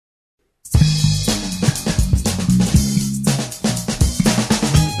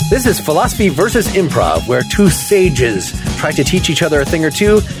This is Philosophy versus Improv, where two sages try to teach each other a thing or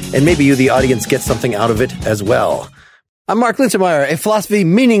two, and maybe you, the audience, get something out of it as well. I'm Mark Linsenmeyer, a philosophy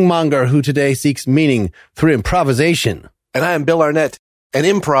meaning monger who today seeks meaning through improvisation. And I am Bill Arnett, an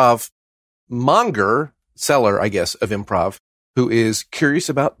improv monger, seller, I guess, of improv, who is curious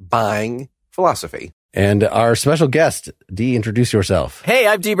about buying philosophy. And our special guest, Dee, introduce yourself. Hey,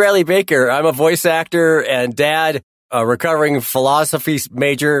 I'm Dee Bradley Baker. I'm a voice actor and dad, a recovering philosophy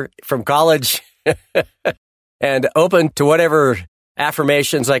major from college, and open to whatever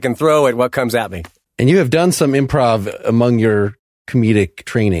affirmations I can throw at what comes at me. And you have done some improv among your comedic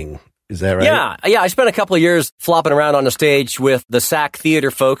training. Is that right? Yeah. I spent a couple of years flopping around on the stage with the SAC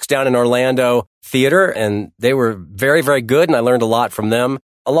Theater folks down in Orlando Theater, and they were very, very good, and I learned a lot from them,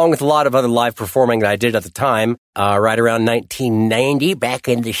 along with a lot of other live performing that I did at the time, right around 1990, back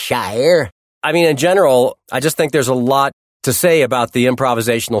in the Shire. I mean, in general, I just think there's a lot to say about the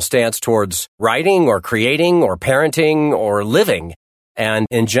improvisational stance towards writing or creating or parenting or living. And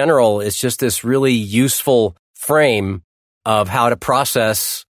in general, it's just this really useful frame of how to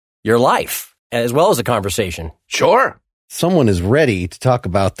process your life as well as a conversation. Sure. Someone is ready to talk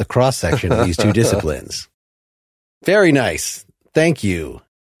about the cross-section of these two disciplines. Very nice. Thank you.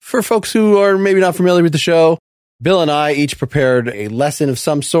 For folks who are maybe not familiar with the show, Bill and I each prepared a lesson of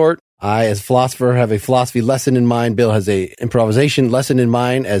some sort. I, as a philosopher, have a philosophy lesson in mind. Bill has a improvisation lesson in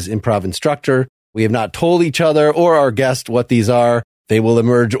mind as improv instructor. We have not told each other or our guest what these are. They will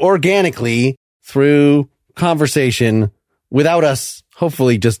emerge organically through conversation without us,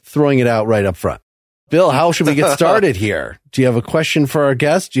 hopefully, just throwing it out right up front. Bill, how should we get started here? Do you have a question for our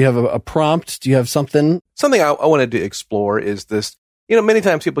guest? Do you have a prompt? Do you have something? Something I wanted to explore is this. Many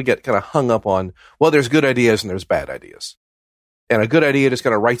times people get kind of hung up on, well, there's good ideas and there's bad ideas. And a good idea just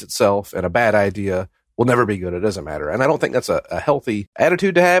kind of writes itself, and a bad idea will never be good. It doesn't matter. And I don't think that's a healthy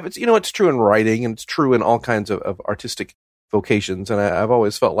attitude to have. It's, it's true in writing, and it's true in all kinds of artistic vocations. And I've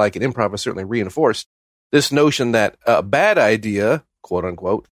always felt like, and improv has certainly reinforced this notion that a bad idea, quote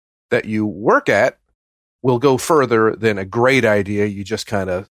unquote, that you work at will go further than a great idea you just kind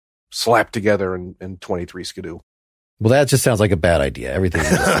of slap together in 23 skidoo. Well, that just sounds like a bad idea. Everything you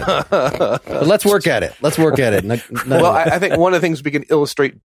just said. But let's work at it. Well, I think one of the things we can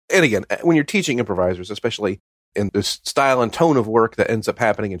illustrate, and again, when you're teaching improvisers, especially in this style and tone of work that ends up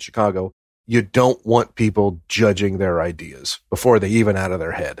happening in Chicago, you don't want people judging their ideas before they even out of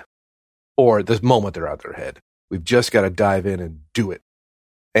their head, or the moment they're out of their head. We've just got to dive in and do it.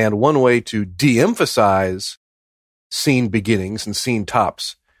 And one way to de-emphasize scene beginnings and scene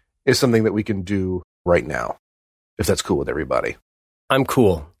tops is something that we can do right now, if that's cool with everybody. I'm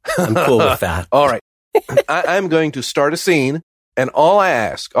cool. I'm cool with that. All right. I'm going to start a scene, and all I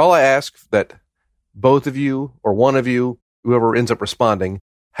ask that both of you or one of you, whoever ends up responding,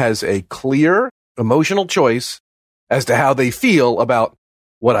 has a clear emotional choice as to how they feel about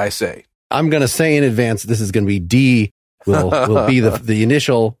what I say. I'm going to say in advance, this is going to be D will be the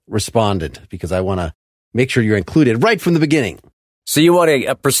initial respondent, because I want to make sure you're included right from the beginning. So you want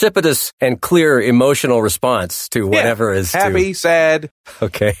a precipitous and clear emotional response to whatever is happy, sad.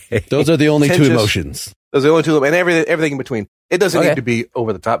 Okay. Those are the only two emotions. Those are the only two, and everything in between. It doesn't need to be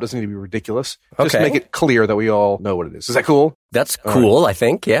over the top. Doesn't need to be ridiculous. Just make it clear that we all know what it is. Is that cool? That's cool, right. I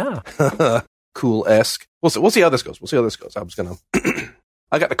think. Yeah. Cool-esque. We'll see how this goes.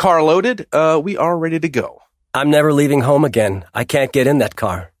 I got the car loaded. We are ready to go. I'm never leaving home again. I can't get in that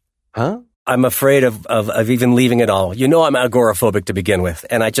car. Huh? I'm afraid of even leaving it all. I'm agoraphobic to begin with,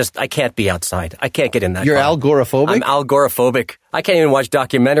 and I can't be outside. I can't get in that car. You're agoraphobic? I'm agoraphobic. I can't even watch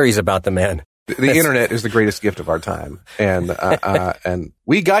documentaries about the man. The internet is the greatest gift of our time. And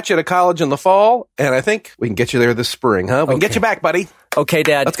we got you to college in the fall, and I think we can get you there this spring, huh? We can get you back, buddy. Okay,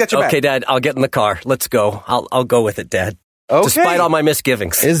 Dad. Let's get you back. Okay, Dad. I'll get in the car. Let's go. I'll go with it, Dad. Okay. Despite all my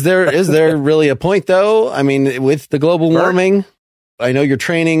misgivings. Is there really a point, though? I mean, with the global warming, I know you're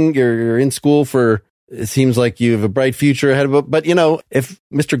training, you're in school for, it seems like you have a bright future ahead of it. But, if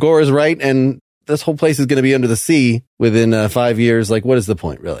Mr. Gore is right and this whole place is going to be under the sea within 5 years, what is the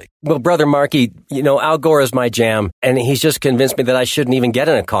point, really? Well, Brother Marky, Al Gore is my jam, and he's just convinced me that I shouldn't even get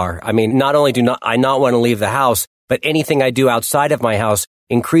in a car. I mean, not only do I not want to leave the house, but anything I do outside of my house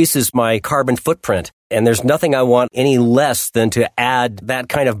increases my carbon footprint. And there's nothing I want any less than to add that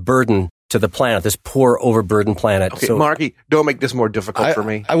kind of burden to the planet, this poor, overburdened planet. Okay, so, Marky, don't make this more difficult for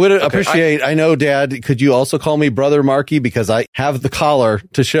me. I would appreciate, I know, Dad, could you also call me Brother Marky? Because I have the collar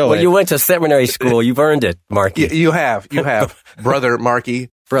to show it. Well, you went to seminary school. You've earned it, Marky. You have. Brother Marky.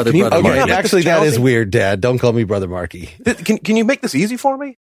 Brother Marky. Actually, that is weird, Dad. Don't call me Brother Marky. Can you make this easy for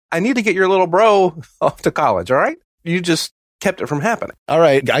me? I need to get your little bro off to college, all right? You just kept it from happening. All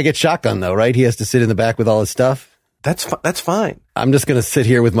right. I get shotgun though, right? He has to sit in the back with all his stuff. That's fine. I'm just going to sit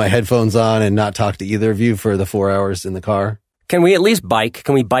here with my headphones on and not talk to either of you for the 4 hours in the car. Can we at least bike?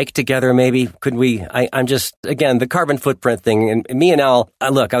 Can we bike together maybe? Could we? I'm just, again, the carbon footprint thing. And me and Al,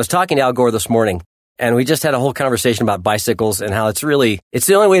 I was talking to Al Gore this morning, and we just had a whole conversation about bicycles and how it's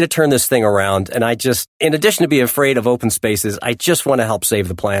the only way to turn this thing around. And I just, in addition to being afraid of open spaces, I just want to help save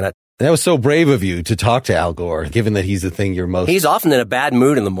the planet. That was so brave of you to talk to Al Gore, given that he's the thing you're most... He's often in a bad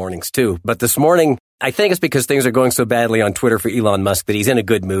mood in the mornings, too. But this morning, I think it's because things are going so badly on Twitter for Elon Musk that he's in a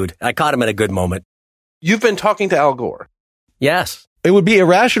good mood. I caught him at a good moment. You've been talking to Al Gore. Yes. It would be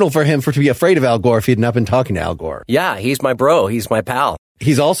irrational for him to be afraid of Al Gore if he had not been talking to Al Gore. Yeah, he's my bro. He's my pal.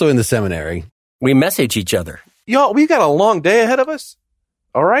 He's also in the seminary. We message each other. Y'all, we've got a long day ahead of us.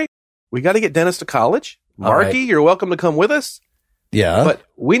 All right? We got to get Dennis to college. Marky, right. You're welcome to come with us. Yeah. But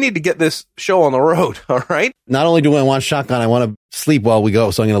we need to get this show on the road, all right? Not only do I want shotgun, I want to sleep while we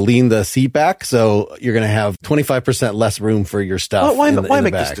go. So I'm going to lean the seat back. So you're going to have 25% less room for your stuff. Why in the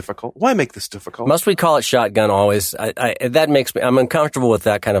make back. this difficult? Why make this difficult? Must we call it shotgun always? That makes me, I'm uncomfortable with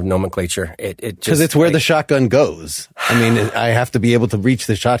that kind of nomenclature. Because it's where the shotgun goes. I mean, I have to be able to reach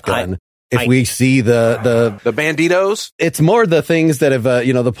the shotgun. If we see the banditos, it's more the things that have,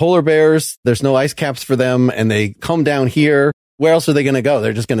 the polar bears, there's no ice caps for them and they come down here. Where else are they going to go?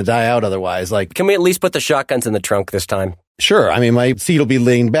 They're just going to die out otherwise. Like, can we at least put the shotguns in the trunk this time? Sure. I mean, my seat will be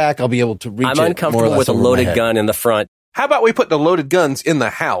leaned back. I'll be able to reach it. I'm uncomfortable with a loaded gun in the front. How about we put the loaded guns in the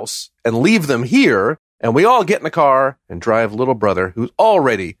house and leave them here, and we all get in the car and drive little brother, who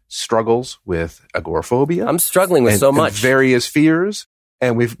already struggles with agoraphobia. I'm struggling with so much. And various fears.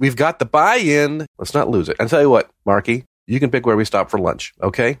 And we've got the buy-in. Let's not lose it. And tell you what, Marky, you can pick where we stop for lunch,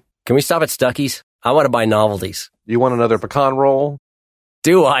 okay? Can we stop at Stuckey's? I want to buy novelties. You want another pecan roll?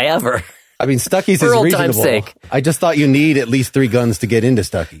 Do I ever? I mean, Stuckey's For is old reasonable. time's sake. I just thought you need at least 3 guns to get into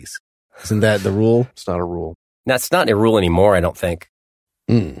Stuckey's. Isn't that the rule? It's not a rule. That's not a rule anymore, I don't think.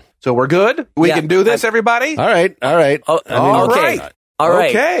 So we're good? We can do this, everybody? All right. Oh, all okay. right. All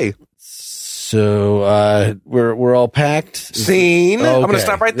right. Okay. So we're all packed. Scene. I'm going to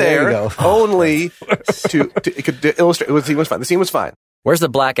stop right there. There you go. Only to illustrate. The scene was fine. The scene was fine. Where's the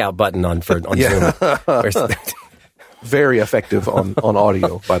blackout button on Zoom? Where's Very effective on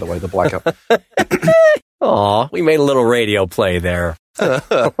audio, by the way, the blackout. Aw, we made a little radio play there.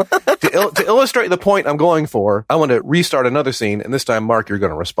 To illustrate the point I'm going for, I want to restart another scene, and this time, Mark, you're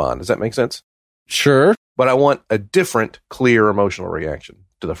going to respond. Does that make sense? Sure. But I want a different, clear emotional reaction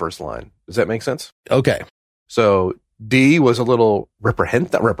to the first line. Does that make sense? Okay. So D was a little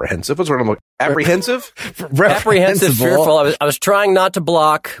apprehensive. What's the word? Apprehensive? Apprehensive, fearful. I was trying not to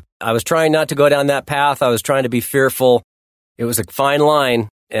block. I was trying not to go down that path. I was trying to be fearful. It was a fine line,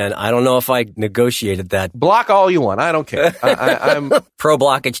 and I don't know if I negotiated that. Block all you want. I don't care. I'm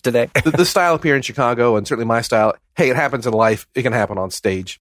pro-blockage today. the style up here in Chicago, and certainly my style, hey, it happens in life. It can happen on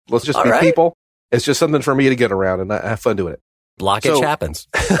stage. Let's just be people. It's just something for me to get around, and I have fun doing it. Blockage happens.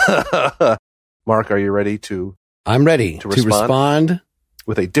 Mark, are you ready to... I'm ready to respond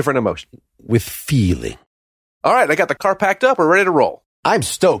with a different emotion. With feeling. All right, I got the car packed up. We're ready to roll. I'm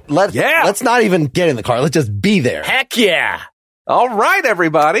stoked. Let's not even get in the car. Let's just be there. Heck yeah. All right,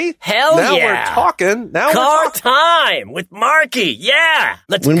 everybody. Hell now yeah. We're talking. Car time with Marky. Yeah.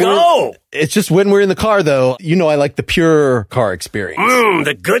 Let's go. It's just when we're in the car, though, I like the pure car experience.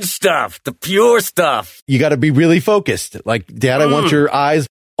 The good stuff. The pure stuff. You got to be really focused. Like, Dad, I want your eyes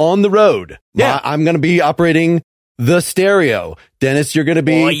on the road. Yeah. I'm going to be operating the stereo. Dennis, you're going to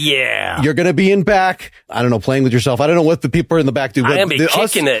be... Oh, yeah. You're going to be in back. I don't know, playing with yourself. I don't know what the people in the back do. I'm going to be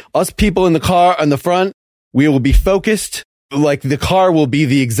kicking it. Us people in the car on the front, we will be focused. Like, the car will be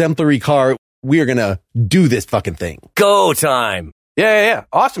the exemplary car. We are going to do this fucking thing. Go time. Yeah.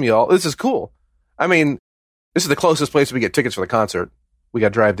 Awesome, y'all. This is cool. I mean, this is the closest place we get tickets for the concert. We got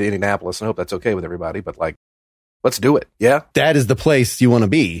to drive to Indianapolis, and I hope that's okay with everybody. But, let's do it. Yeah? That is the place you want to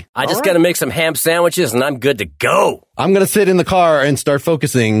be. I just got to make some ham sandwiches, and I'm good to go. I'm going to sit in the car and start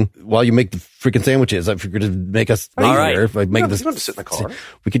focusing while you make the freaking sandwiches. I figured to make us lazier. Right. If I make you don't have to sit in the car.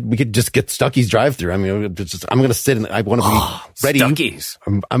 We could just get Stuckey's drive-through. I mean, I'm going to sit in. I want to be ready. Stuckey's.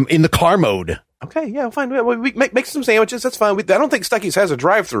 I'm in the car mode. Okay, yeah, fine. We make some sandwiches. That's fine. I don't think Stuckey's has a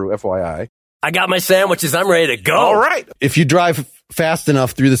drive-through, FYI. I got my sandwiches. I'm ready to go. All right. If you drive fast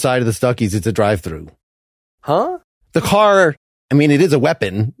enough through the side of the Stuckey's, it's a drive-through. Huh? The car, I mean, it is a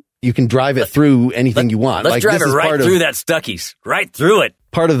weapon. You can drive it through anything you want. Let's drive it right through that Stuckey's. Right through it.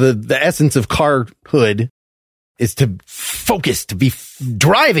 Part of the essence of carhood is to focus, to be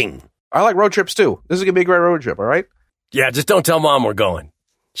driving. I like road trips, too. This is going to be a great road trip, all right? Yeah, just don't tell Mom we're going.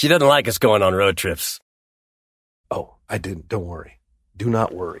 She doesn't like us going on road trips. Oh, I didn't. Don't worry. Do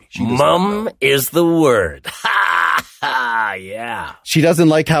not worry. Mum is the word. Ha ha. Yeah. She doesn't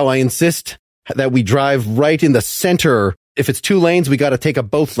like how I insist that we drive right in the center. If it's 2 lanes, we got to take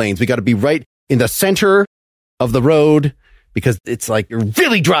up both lanes. We got to be right in the center of the road because it's like you're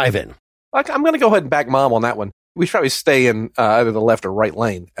really driving. I'm going to go ahead and back Mom on that one. We should probably stay in either the left or right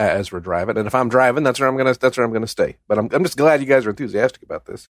lane as we're driving. And if I'm driving, that's where I'm going to stay. But I'm just glad you guys are enthusiastic about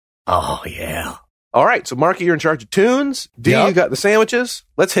this. Oh, yeah. All right. So, Marky, you're in charge of tunes. D, you got the sandwiches.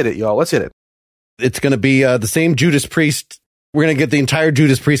 Let's hit it, y'all. Let's hit it. It's going to be the same Judas Priest. We're going to get the entire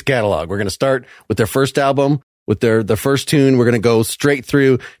Judas Priest catalog. We're going to start with their first album, with their first tune. We're going to go straight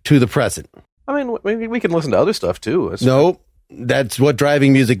through to the present. I mean, maybe we can listen to other stuff, too. No, that's what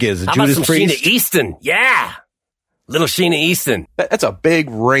driving music is. How Judas about some Priest. Sheena Easton? Yeah. Little Sheena Easton. That's a big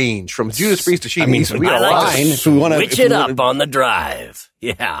range from Judas Priest to Sheena Easton. We I are like fine. to switch it up on the drive.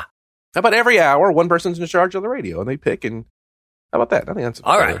 Yeah. How about every hour, one person's in charge of the radio, and they pick, and how about that? I think that's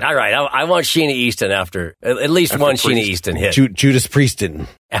all right. I want Sheena Easton after at least one Sheena Easton hit. Judas Prieston.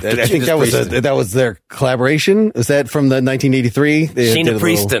 I think that was their collaboration. Is that from the 1983? Sheena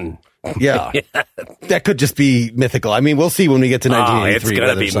Prieston. Yeah. That could just be mythical. I mean, we'll see when we get to 1983. It's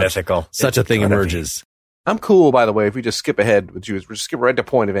going to be mythical. Such a thing emerges. I'm cool, by the way, if we just skip ahead with Judas. We're just skip right to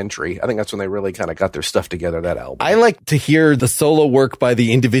Point of Entry. I think that's when they really kind of got their stuff together, that album. I like to hear the solo work by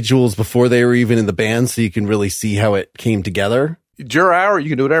the individuals before they were even in the band so you can really see how it came together. It's your hour. You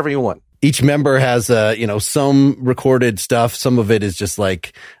can do whatever you want. Each member has, some recorded stuff. Some of it is just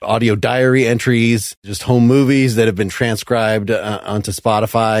like audio diary entries, just home movies that have been transcribed onto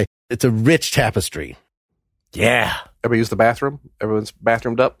Spotify. It's a rich tapestry. Yeah. Everybody use the bathroom? Everyone's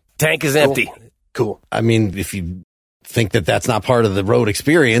bathroomed up? Tank is empty. Cool. I mean, if you think that that's not part of the road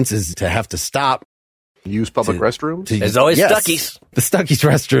experience, is to have to stop. Use public restrooms? There's always Stuckies. The Stuckies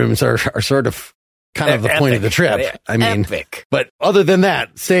restrooms are sort of kind of the point of the trip. I mean, epic. But other than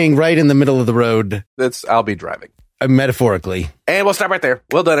that, staying right in the middle of the road. I'll be driving. Metaphorically. And we'll stop right there.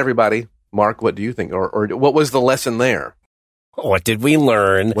 Well done, everybody. Mark, what do you think? Or what was the lesson there? What did we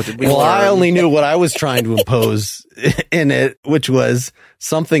learn? I only knew what I was trying to impose in it, which was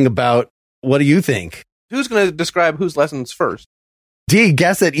something about, what do you think? Who's going to describe whose lessons first? D,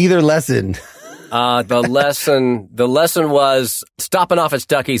 guess at either lesson. The lesson was stopping off at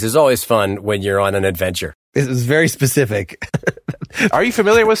Stuckies is always fun when you're on an adventure. It was very specific. Are you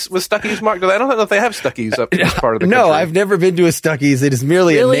familiar with Stuckies, Mark? I don't know if they have Stuckies up in this part of the country. No, I've never been to a Stuckies. It is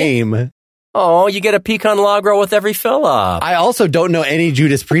merely a name. Oh, you get a pecan log roll with every fill-up. I also don't know any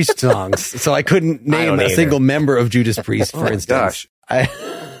Judas Priest songs, so I couldn't name a single member of Judas Priest, for instance. Gosh.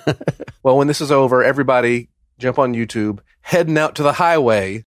 Well, when this is over, everybody jump on YouTube. Heading Out to the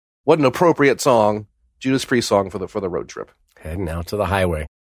Highway. What an appropriate song. Judas Priest song for the road trip. Heading out to the highway.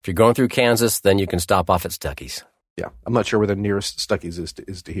 If you're going through Kansas, then you can stop off at Stuckies. Yeah, I'm not sure where the nearest Stuckies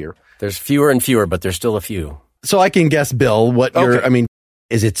is to here. There's fewer and fewer, but there's still a few. So I can guess, Bill,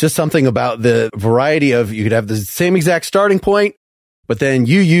 is it just something about the variety of, you could have the same exact starting point, but then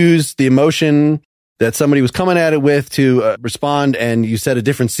you use the emotion that somebody was coming at it with to respond, and you set a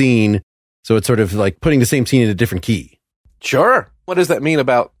different scene. So it's sort of like putting the same scene in a different key. Sure. What does that mean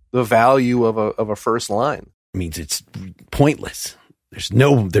about the value of a first line? It means it's pointless. There's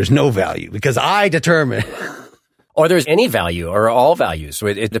no value because I determine. Or there's any value or all values. So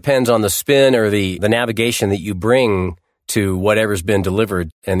it depends on the spin or the navigation that you bring to whatever's been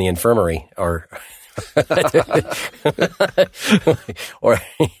delivered in the infirmary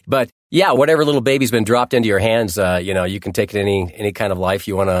but yeah, whatever little baby's been dropped into your hands, you can take it any kind of life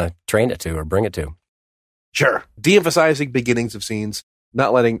you want to train it to or bring it to. Sure. De-emphasizing beginnings of scenes,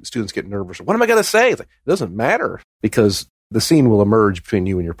 not letting students get nervous. What am I going to say? It's like, it doesn't matter because the scene will emerge between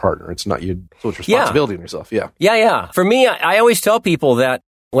you and your partner. It's not you. So it's responsibility on yourself. Yeah. Yeah. For me, I always tell people that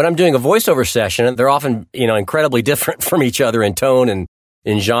when I'm doing a voiceover session, they're often, incredibly different from each other in tone and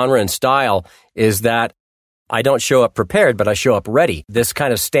in genre and style, is that I don't show up prepared, but I show up ready. This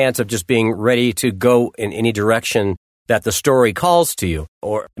kind of stance of just being ready to go in any direction that the story calls to you,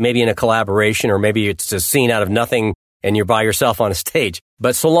 or maybe in a collaboration, or maybe it's a scene out of nothing and you're by yourself on a stage.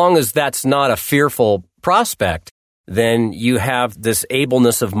 But so long as that's not a fearful prospect, then you have this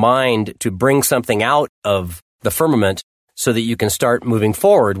ableness of mind to bring something out of the firmament so that you can start moving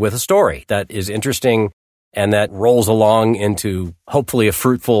forward with a story that is interesting and that rolls along into hopefully a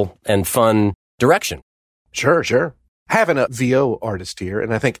fruitful and fun direction. Sure. Having a VO artist here,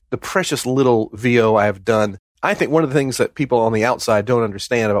 and I think the precious little VO I have done, I think one of the things that people on the outside don't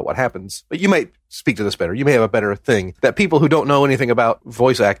understand about what happens, but you might speak to this better, you may have a better thing, that people who don't know anything about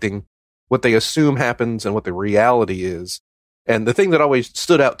voice acting, what they assume happens and what the reality is. And the thing that always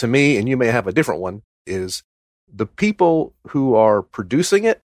stood out to me, and you may have a different one, is the people who are producing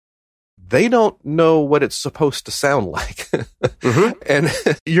it, they don't know what it's supposed to sound like. Mm-hmm.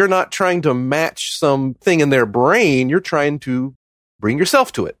 And you're not trying to match something in their brain. You're trying to bring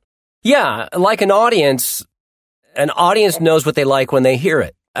yourself to it. Yeah, like an audience knows what they like when they hear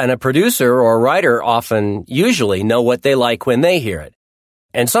it. And a producer or a writer often usually know what they like when they hear it.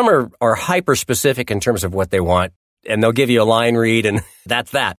 And some are hyper-specific in terms of what they want. And they'll give you a line read, and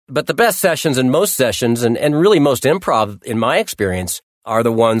that's that. But the best sessions and most sessions, and really most improv, in my experience, are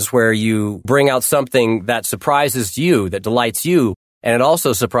the ones where you bring out something that surprises you, that delights you, and it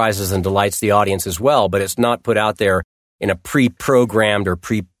also surprises and delights the audience as well, but it's not put out there in a pre-programmed or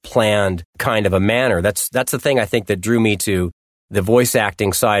pre-planned kind of a manner. That's the thing I think that drew me to the voice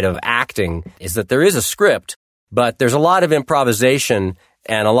acting side of acting, is that there is a script, but there's a lot of improvisation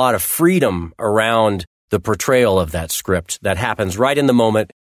and a lot of freedom around the portrayal of that script that happens right in the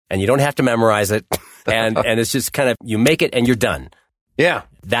moment, and you don't have to memorize it, and it's just kind of, you make it and you're done. Yeah.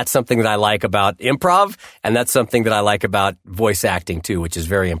 That's something that I like about improv, and that's something that I like about voice acting too, which is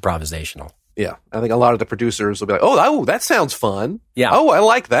very improvisational. Yeah. I think a lot of the producers will be like, oh, that sounds fun. Yeah. Oh, I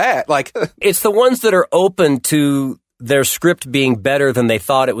like that. Like, it's the ones that are open to their script being better than they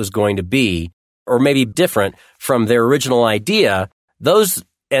thought it was going to be, or maybe different from their original idea. Those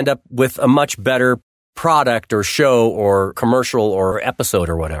end up with a much better product or show or commercial or episode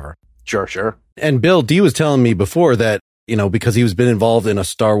or whatever. Sure. And Bill D was telling me before that, because he's been involved in a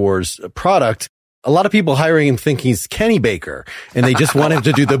Star Wars product, a lot of people hiring him think he's Kenny Baker, and they just want him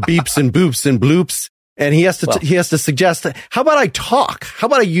to do the beeps and boops and bloops. And he has to suggest, how about I talk? How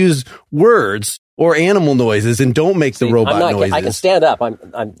about I use words or animal noises and don't make the robot noises? I can stand up.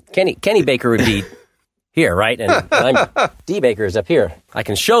 I'm Kenny Baker would be here, right? And I'm D Baker is up here. I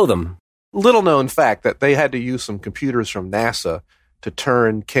can show them. Little known fact that they had to use some computers from NASA to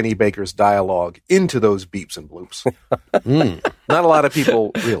turn Kenny Baker's dialogue into those beeps and bloops. Not a lot of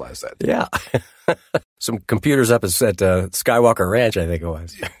people realize that. Yeah. Some computers up at Skywalker Ranch, I think it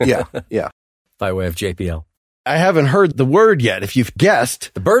was. Yeah. By way of JPL. I haven't heard the word yet. If you've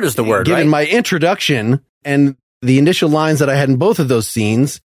guessed. The bird is the word, given right? my introduction and the initial lines that I had in both of those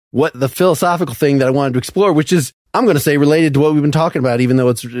scenes, what the philosophical thing that I wanted to explore, which is, I'm going to say, related to what we've been talking about, even though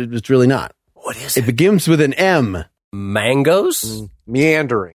it's really not. What is it? It begins with an M. Mangoes?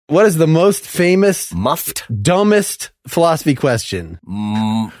 Meandering. What is the most famous, muffed, dumbest philosophy question?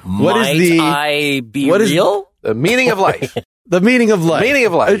 I be real? The meaning of life. The meaning of life. Meaning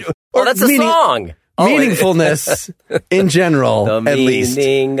of life. Oh, that's a song. Meaningfulness in general, at least. The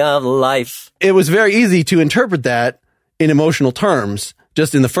meaning of life. It was very easy to interpret that in emotional terms.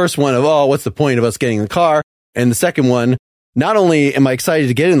 Just in the first one of, what's the point of us getting in the car? And the second one, not only am I excited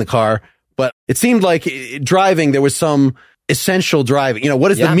to get in the car, but it seemed like driving, there was some essential driving.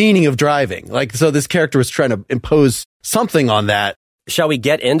 What is the meaning of driving? Like, so this character was trying to impose something on that. Shall we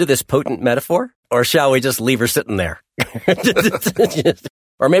get into this potent metaphor? Or shall we just leave her sitting there?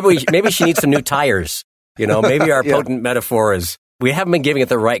 Or maybe she needs some new tires. Maybe our potent metaphor is, we haven't been giving it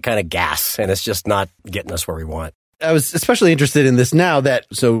the right kind of gas, and it's just not getting us where we want. I was especially interested in this now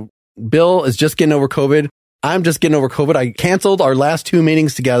so Bill is just getting over COVID. I'm just getting over COVID. I canceled our last 2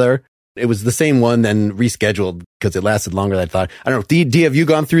 meetings together. It was the same one, then rescheduled because it lasted longer than I thought. I don't know. D, have you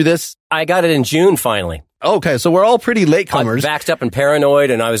gone through this? I got it in June, finally. Okay, so we're all pretty latecomers. I vaxxed up and paranoid,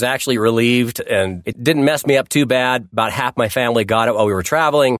 and I was actually relieved, and it didn't mess me up too bad. About half my family got it while we were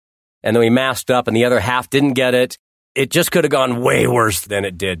traveling, and then we masked up, and the other half didn't get it. It just could have gone way worse than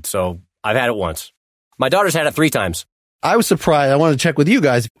it did, so I've had it once. My daughter's had it 3 times. I was surprised. I wanted to check with you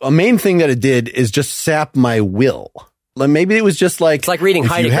guys. A main thing that it did is just sap my will. Like maybe it was just like, it's like reading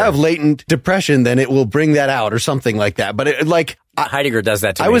Heidegger. If you have latent depression, then it will bring that out or something like that. But Heidegger does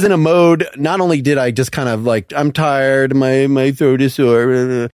that to me. I was in a mode, not only did I just kind of like, I'm tired, my throat is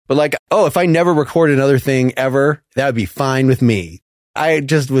sore, but like, if I never record another thing ever, that would be fine with me. I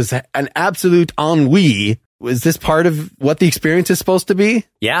just was an absolute ennui. Was this part of what the experience is supposed to be?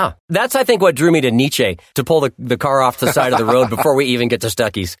 Yeah. That's, I think, what drew me to Nietzsche, to pull the car off the side of the road before we even get to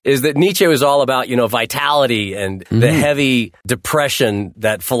Stuckey's, is that Nietzsche was all about, vitality and the heavy depression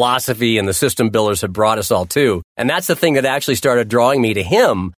that philosophy and the system builders have brought us all to. And that's the thing that actually started drawing me to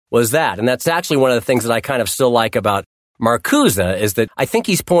him, was that. And that's actually one of the things that I kind of still like about Marcuse, is that I think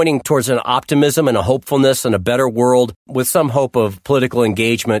he's pointing towards an optimism and a hopefulness and a better world with some hope of political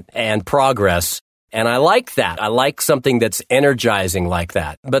engagement and progress. And I like that. I like something that's energizing like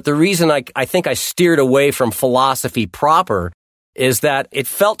that. But the reason I think I steered away from philosophy proper is that it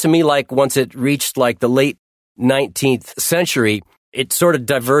felt to me like once it reached like the late 19th century, it sort of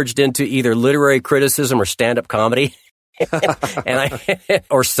diverged into either literary criticism or stand-up comedy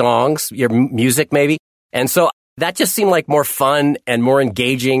or songs, your music maybe. And so that just seemed like more fun and more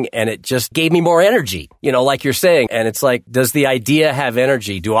engaging, and it just gave me more energy, like you're saying. And it's like, does the idea have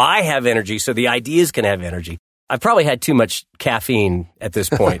energy? Do I have energy so the ideas can have energy? I've probably had too much caffeine at this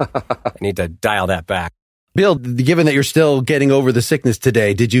point. I need to dial that back. Bill, given that you're still getting over the sickness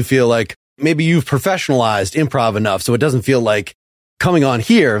today, did you feel like maybe you've professionalized improv enough so it doesn't feel like coming on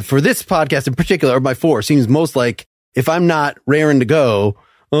here for this podcast in particular, or my four, seems most like if I'm not raring to go,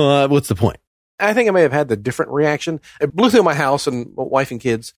 what's the point? I think I may have had the different reaction. It blew through my house and my wife and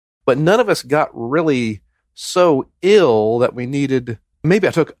kids, but none of us got really so ill that we needed. Maybe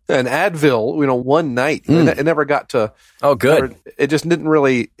I took an Advil, one night. It never got to. Oh, good. It just didn't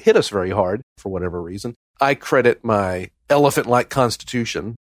really hit us very hard for whatever reason. I credit my elephant-like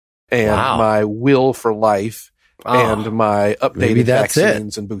constitution and my will for life and my updated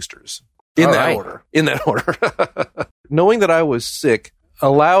vaccines and boosters. In that order. Knowing that I was sick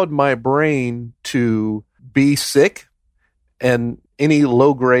allowed my brain to be sick, and any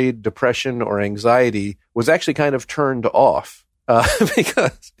low-grade depression or anxiety was actually kind of turned off.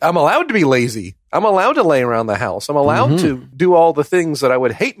 Because I'm allowed to be lazy. I'm allowed to lay around the house. I'm allowed to do all the things that I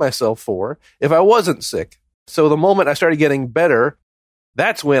would hate myself for if I wasn't sick. So the moment I started getting better,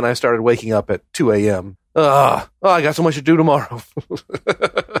 that's when I started waking up at 2 a.m. I got so much to do tomorrow.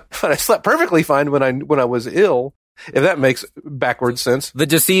 But I slept perfectly fine when I was ill, if that makes backwards sense. The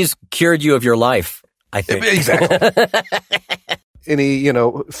disease cured you of your life, I think. Exactly. Any,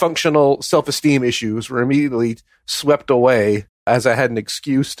 functional self-esteem issues were immediately swept away as I had an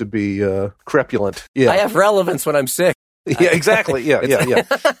excuse to be crepulent. Yeah. I have relevance when I'm sick. Yeah, exactly. Yeah.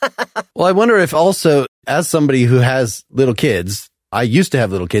 Well, I wonder if also, as somebody who has little kids, I used to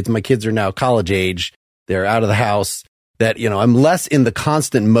have little kids. My kids are now college age. They're out of the house. That, I'm less in the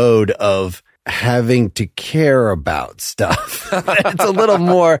constant mode of having to care about stuff. It's a little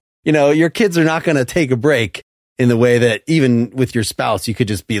more, your kids are not going to take a break in the way that even with your spouse, you could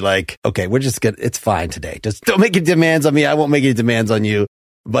just be like, okay, we're just good. It's fine today. Just don't make any demands on me. I won't make any demands on you.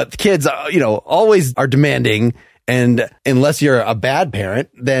 But the kids, always are demanding. And unless you're a bad parent,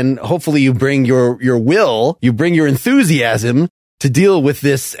 then hopefully you bring your will, you bring your enthusiasm to deal with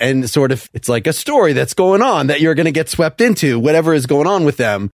this. And sort of, it's like a story that's going on that you're going to get swept into, whatever is going on with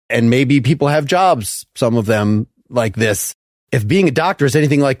them. And maybe people have jobs, some of them like this. If being a doctor is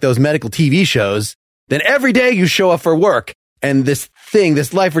anything like those medical TV shows, then every day you show up for work and this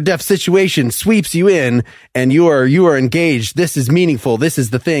life or death situation sweeps you in and you are engaged. This is meaningful. This is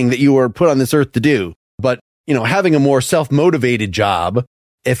the thing that you were put on this earth to do. But, having a more self-motivated job,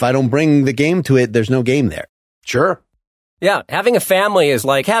 if I don't bring the game to it, there's no game there. Sure. Yeah. Having a family is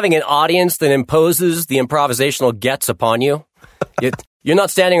like having an audience that imposes the improvisational gets upon you. You're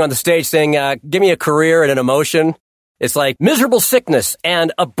not standing on the stage saying, give me a career and an emotion. It's like miserable sickness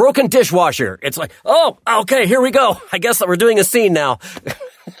and a broken dishwasher. It's like, oh, okay, here we go. I guess that we're doing a scene now.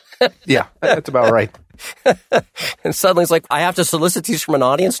 Yeah, that's about right. And suddenly it's like, I have to solicit these from an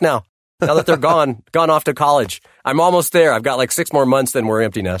audience now that they're gone off to college. I'm almost there. I've got like 6 more months, then we're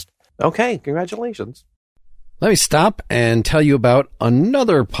empty nest. Okay, congratulations. Let me stop and tell you about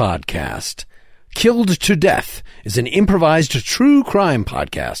another podcast. Killed to Death is an improvised true crime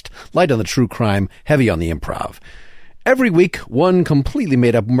podcast, light on the true crime, heavy on the improv. Every week, one completely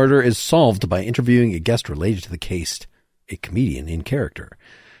made-up murder is solved by interviewing a guest related to the case, a comedian in character.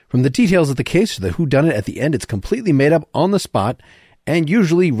 From the details of the case to the whodunit at the end, it's completely made up on the spot, and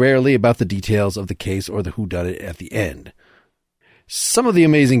usually rarely about the details of the case or the whodunit at the end. Some of the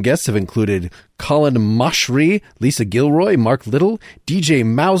amazing guests have included Colin Moshry, Lisa Gilroy, Mark Little, DJ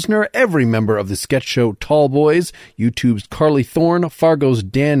Mausner, every member of the sketch show Tall Boys, YouTube's Carly Thorne, Fargo's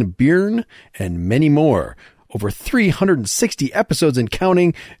Dan Byrne, and many more. Over 360 episodes and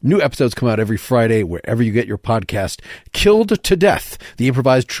counting. New episodes come out every Friday wherever you get your podcast. Killed to Death, the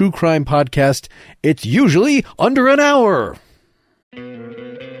improvised true crime podcast. It's usually under an hour.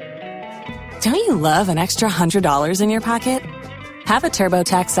 Don't you love an extra $100 in your pocket? Have a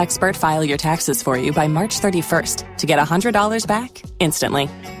TurboTax expert file your taxes for you by March 31st to get $100 back instantly.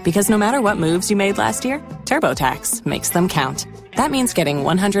 Because no matter what moves you made last year, TurboTax makes them count. That means getting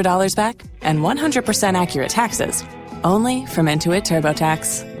 $100 back and 100% accurate taxes, only from Intuit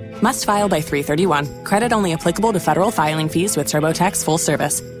TurboTax. Must file by 3/31. Credit only applicable to federal filing fees with TurboTax full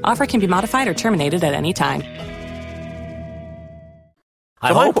service. Offer can be modified or terminated at any time.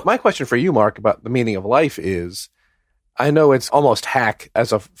 My question for you, Mark, about the meaning of life is, I know it's almost hack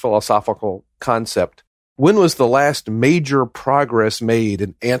as a philosophical concept. When was the last major progress made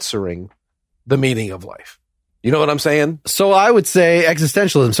in answering the meaning of life? You know what I'm saying? So I would say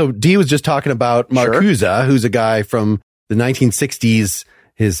existentialism. So Dee was just talking about Marcuse, who's a guy from the 1960s,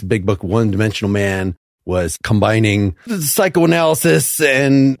 his big book, One Dimensional Man. was combining psychoanalysis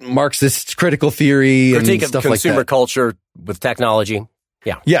and Marxist critical theory Critique and of stuff like consumer that. culture with technology.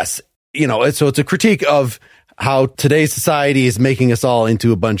 Yeah. Yes. So it's a critique of how today's society is making us all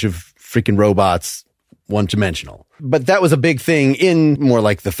into a bunch of freaking robots, one-dimensional. But that was a big thing in more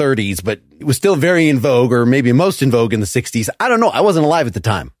like the 30s, but it was still very in vogue, or maybe most in vogue in the 60s. I don't know. I wasn't alive at the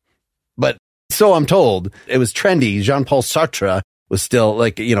time. But so I'm told, it was trendy. Jean-Paul Sartre was still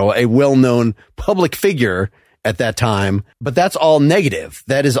like, a well-known public figure at that time. But that's all negative.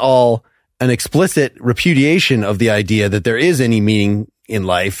 That is all an explicit repudiation of the idea that there is any meaning in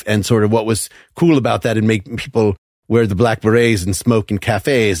life, and sort of what was cool about that and make people wear the black berets and smoke in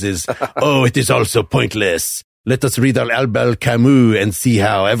cafes is, oh, it is also pointless. Let us read Albert Camus and see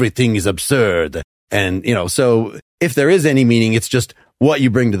how everything is absurd. And, so if there is any meaning, it's just what you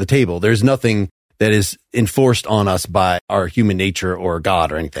bring to the table. There's nothing that is enforced on us by our human nature or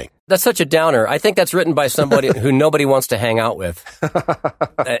God or anything. That's such a downer. I think that's written by somebody who nobody wants to hang out with.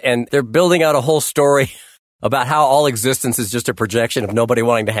 And they're building out a whole story about how all existence is just a projection of nobody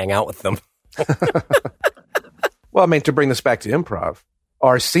wanting to hang out with them. Well, to bring this back to improv,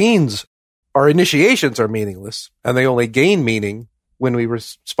 our scenes, our initiations are meaningless, and they only gain meaning when we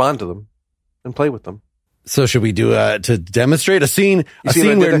respond to them and play with them. So should we do to demonstrate a scene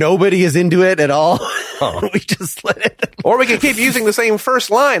where that? nobody is into it at all? Oh. We just let it. Or we can keep using the same first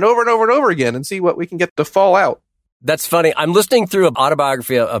line over and over and over again and see what we can get to fall out. That's funny. I'm listening through an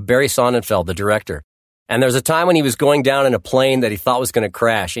autobiography of Barry Sonnenfeld, the director. And there's a time when he was going down in a plane that he thought was going to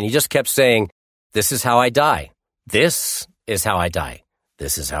crash. And he just kept saying, "This is how I die. This is how I die.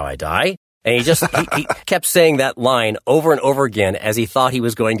 This is how I die." And he kept saying that line over and over again as he thought he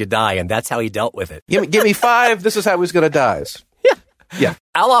was going to die. And that's how he dealt with it. Give me 5. This is how he's going to die. Yeah.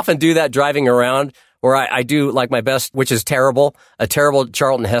 I'll often do that driving around, where I do like my best, which is a terrible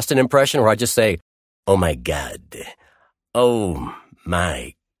Charlton Heston impression, where I just say, "Oh my God. Oh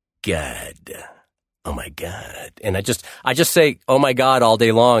my God. Oh my God." And I just say, "Oh my God," all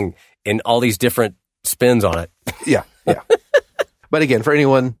day long in all these different spins on it. Yeah. But again, for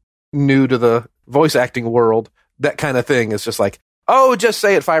anyone new to the voice acting world, that kind of thing is just like, oh, just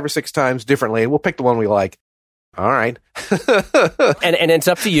say it 5 or 6 times differently, and we'll pick the one we like. All right. and it's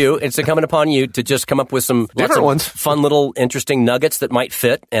up to you. It's incumbent upon you to just come up with some different ones, fun little interesting nuggets that might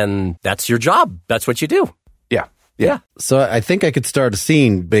fit, and that's your job. That's what you do. Yeah. So I think I could start a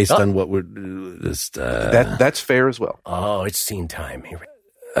scene based on what we're just. That's fair as well. Oh, it's scene time. Here.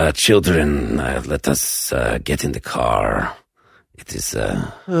 Children, let us get in the car. It is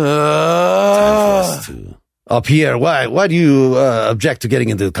time for us to. Oh, Pierre, why do you object to getting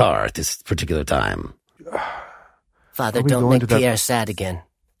into the car at this particular time? Father, don't make Pierre sad again.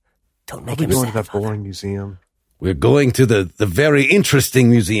 Don't make him sad. We're going to that boring museum. We're going to the very interesting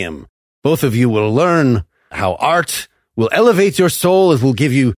museum. Both of you will learn how art will elevate your soul. It will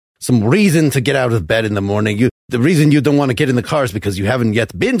give you some reason to get out of bed in the morning. The reason you don't want to get in the car is because you haven't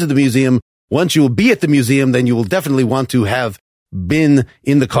yet been to the museum. Once you will be at the museum, then you will definitely want to have been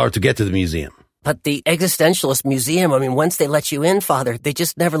in the car to get to the museum. But the existentialist museum, once they let you in, Father, they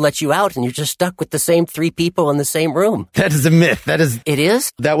just never let you out, and you're just stuck with the same 3 people in the same room. That is a myth. It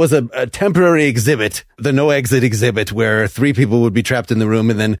is? That was a temporary exhibit, the no exit exhibit, where 3 people would be trapped in the room,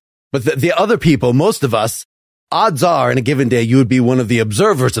 and then, but the other people, most of us, odds are in a given day, you would be one of the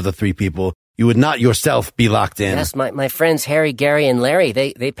observers of the 3 people. You would not yourself be locked in. Yes, my friends Harry, Gary, and Larry,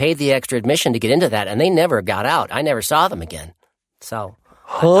 they paid the extra admission to get into that, and they never got out. I never saw them again. So,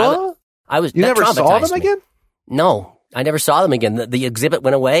 huh? You never saw them again? No, I never saw them again. The exhibit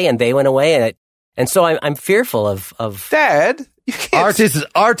went away, and they went away, and so I'm fearful of. Dad, you can't.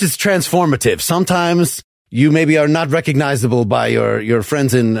 Art is transformative. Sometimes you maybe are not recognizable by your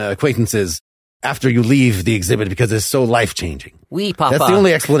friends and acquaintances after you leave the exhibit because it's so life-changing. Papa. That's the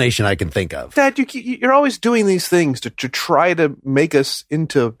only explanation I can think of. Dad, you're always doing these things to try to make us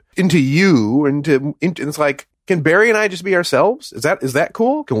into you, into it's like, can Barry and I just be ourselves? Is that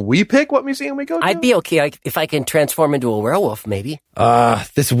cool? Can we pick what museum we go to? I'd be okay if I can transform into a werewolf, maybe.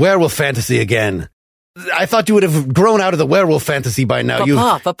 This werewolf fantasy again. I thought you would have grown out of the werewolf fantasy by now.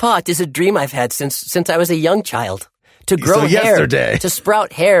 Papa, it is a dream I've had since I was a young child. To grow hair, yesterday. To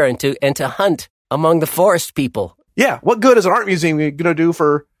sprout hair, and to hunt among the forest people. Yeah, what good is an art museum going to do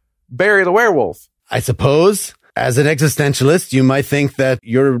for Barry the werewolf? I suppose, as an existentialist, you might think that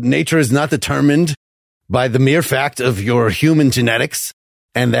your nature is not determined by the mere fact of your human genetics,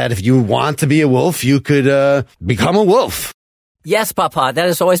 and that if you want to be a wolf, you could become a wolf. Yes, Papa, that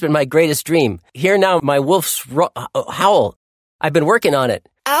has always been my greatest dream. Hear now my wolf's howl. I've been working on it.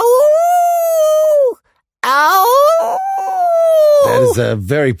 Ow! Ow! That is a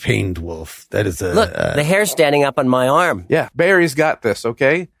very pained wolf. That is a... Look, the hair's standing up on my arm. Yeah, Barry's got this,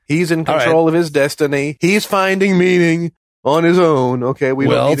 okay? He's in control of his destiny. He's finding meaning on his own, okay? We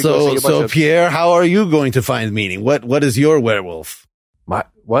don't need to go see a bunch of... Pierre, how are you going to find meaning? What is your werewolf?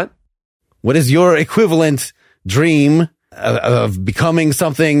 What? What is your equivalent dream of becoming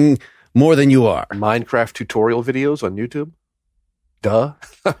something more than you are? Minecraft tutorial videos on YouTube? Duh.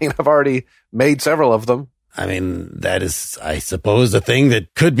 I mean, I've already made several of them. I mean, that is, I suppose, a thing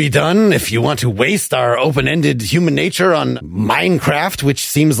that could be done if you want to waste our open-ended human nature on Minecraft, which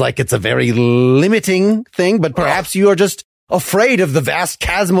seems like it's a very limiting thing, but perhaps you are just afraid of the vast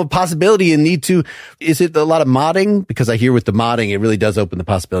chasm of possibility and need to, is it a lot of modding? Because I hear with the modding, it really does open the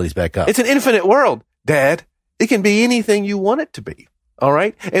possibilities back up. It's an infinite world, Dad. It can be anything you want it to be. All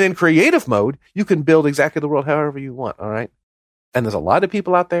right. And in creative mode, you can build exactly the world however you want. All right. And there's a lot of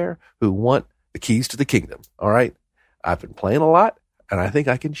people out there who want the keys to the kingdom. All right. I've been playing a lot and I think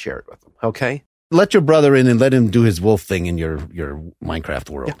I can share it with them. Okay. Let your brother in and let him do his wolf thing in your Minecraft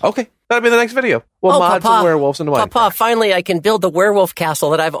world. Yeah, okay. That'll be the next video. We'll mod some werewolves into Minecraft. Papa, finally I can build the werewolf castle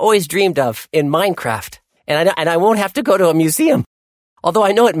that I've always dreamed of in Minecraft. And I won't have to go to a museum. Although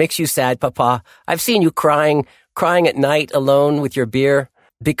I know it makes you sad, Papa. I've seen you crying at night alone with your beer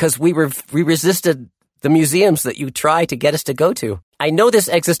because we resisted the museums that you try to get us to go to. I know this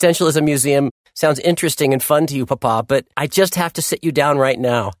existentialism museum sounds interesting and fun to you, Papa, but I just have to sit you down right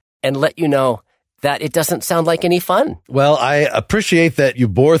now and let you know that it doesn't sound like any fun. Well, I appreciate that you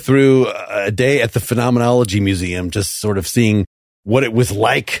bore through a day at the Phenomenology Museum, just sort of seeing what it was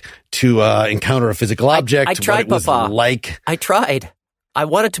like to encounter a physical object. I tried, what it Papa. was like. I tried. I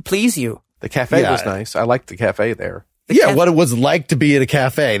wanted to please you. The cafe was nice. I liked the cafe there. What it was like to be at a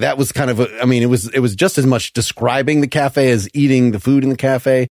cafe. That was kind of it was just as much describing the cafe as eating the food in the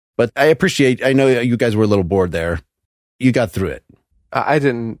cafe. But I know you guys were a little bored there. You got through it. I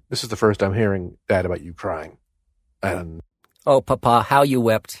didn't. This is the first I'm hearing, Dad, about you crying. Oh, Papa, how you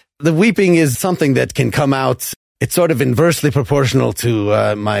wept. The weeping is something that can come out. It's sort of inversely proportional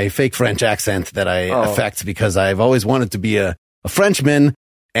to my fake French accent that I affect because I've always wanted to be a Frenchman.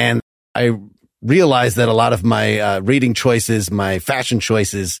 And I realized that a lot of my reading choices, my fashion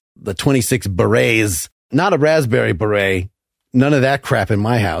choices, the 26 berets, not a raspberry beret, none of that crap in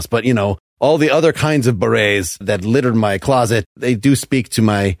my house, but all the other kinds of berets that littered my closet, they do speak to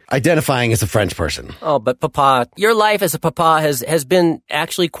my identifying as a French person. Oh, but Papa, your life as a Papa has been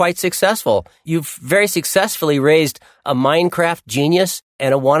actually quite successful. You've very successfully raised a Minecraft genius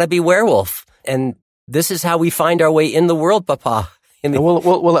and a wannabe werewolf. And this is how we find our way in the world, Papa.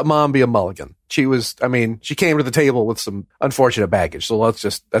 We'll let Mom be a mulligan. She came to the table with some unfortunate baggage. So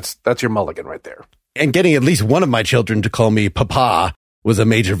that's your mulligan right there. And getting at least one of my children to call me Papa was a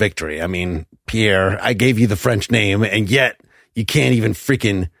major victory. I mean, Pierre, I gave you the French name and yet you can't even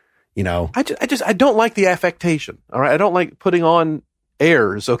freaking, I don't like the affectation. All right. I don't like putting on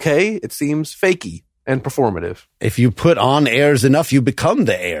airs. Okay. It seems fakey and performative. If you put on airs enough, you become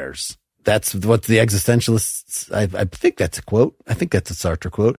the heirs. That's what the existentialists, I think that's a quote. I think that's a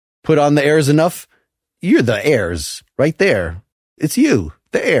Sartre quote. Put on the airs enough, you're the heirs right there. It's you,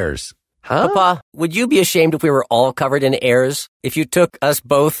 the heirs. Huh? Papa, would you be ashamed if we were all covered in airs? If you took us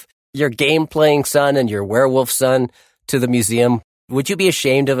both, your game-playing son and your werewolf son, to the museum, would you be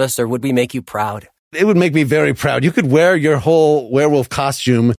ashamed of us or would we make you proud? It would make me very proud. You could wear your whole werewolf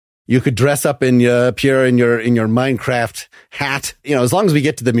costume. You could dress up in Pierre in your Minecraft hat, as long as we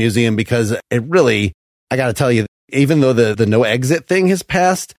get to the museum, because it really, I got to tell you, even though the no exit thing has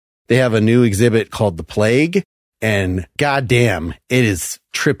passed, they have a new exhibit called The Plague. And goddamn, it is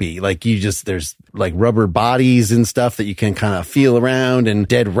trippy. Like there's like rubber bodies and stuff that you can kind of feel around and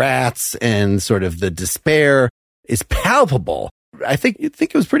dead rats and sort of the despair is palpable. I think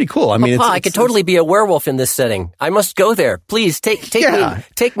it was pretty cool. I mean, Papa, I could totally be a werewolf in this setting. I must go there. Please take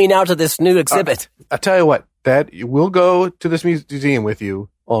me now to this new exhibit. I tell you what, Dad, we'll go to this museum with you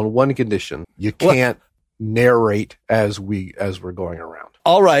on one condition. You can't narrate as we're going around.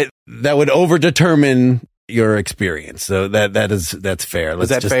 All right. That would overdetermine your experience. So that's fair. Is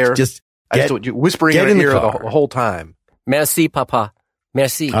that fair? I just want you whispering in your ear the whole time. Merci, Papa.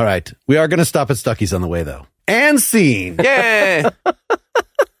 Merci. All right. We are going to stop at Stucky's on the way, though. And scene. Yeah.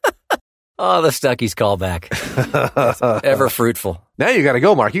 Oh, the Stucky's callback. Ever fruitful. Now you got to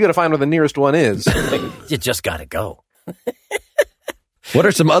go, Mark. You got to find where the nearest one is. You just got to go. What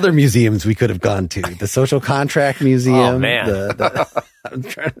are some other museums we could have gone to? The Social Contract Museum. Oh, man. I'm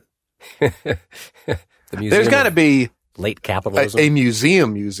trying There's got to be late capitalism. A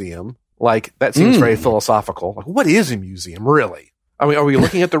museum. Like, that seems very philosophical. Like, what is a museum, really? I mean, are we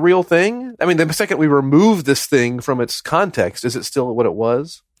looking at the real thing? I mean, the second we remove this thing from its context, is it still what it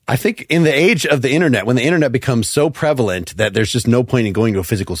was? I think in the age of the internet, when the internet becomes so prevalent that there's just no point in going to a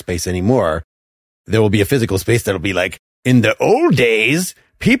physical space anymore, there will be a physical space that'll be like, in the old days,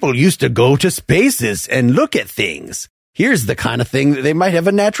 people used to go to spaces and look at things. Here's the kind of thing that they might have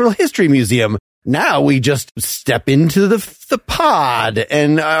a natural history museum. Now we just step into the pod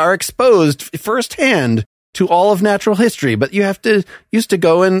and are exposed firsthand to all of natural history. But you used to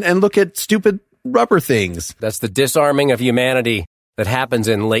go and look at stupid rubber things. That's the disarming of humanity that happens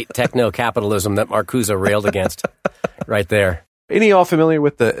in late techno-capitalism that Marcuse railed against right there. Any of y'all familiar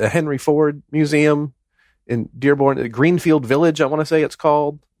with the Henry Ford Museum in Dearborn, Greenfield Village, I want to say it's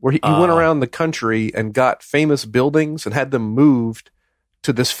called, where he went around the country and got famous buildings and had them moved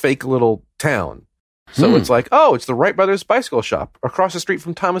to this fake little town. So it's like, oh, it's the Wright Brothers bicycle shop across the street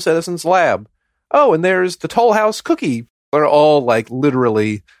from Thomas Edison's lab. Oh, and there's the Toll House cookie. They're all like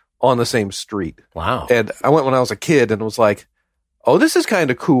literally on the same street. Wow. And I went when I was a kid and was like, oh, this is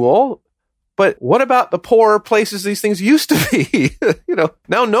kind of cool. But what about the poor places these things used to be?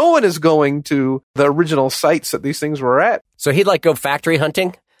 Now no one is going to the original sites that these things were at. So he'd like go factory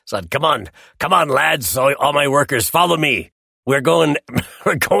hunting? So come on, lads, all my workers, follow me. We're going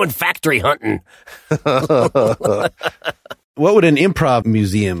factory hunting. What would an improv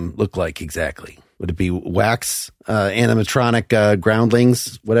museum look like exactly? Would it be wax, animatronic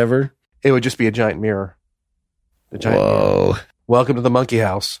groundlings, whatever? It would just be a giant mirror. Whoa. Mirror. Welcome to the monkey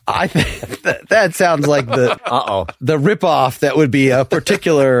house. I think that sounds like the ripoff that would be a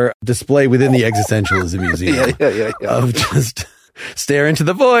particular display within the Existentialism Museum. Yeah. Of just stare into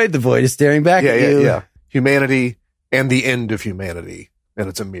the void is staring back at you. Yeah. Humanity and the end of humanity. And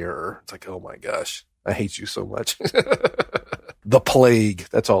it's a mirror. It's like, oh my gosh, I hate you so much. The plague.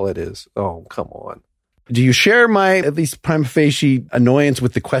 That's all it is. Oh, come on. Do you share my, at least prima facie, annoyance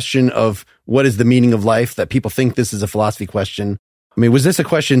with the question of what is the meaning of life, that people think this is a philosophy question? I mean, was this a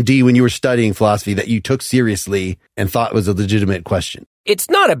question, D, when you were studying philosophy that you took seriously and thought was a legitimate question? It's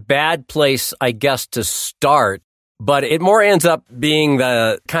not a bad place, I guess, to start, but it more ends up being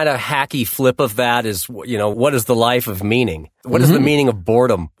the kind of hacky flip of that is, what is the life of meaning? What is the meaning of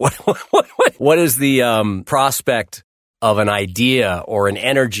boredom? What is the prospect of an idea or an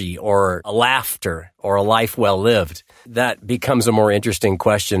energy or a laughter or a life well lived? That becomes a more interesting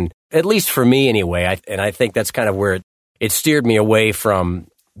question, at least for me anyway. And I think that's kind of where it steered me away from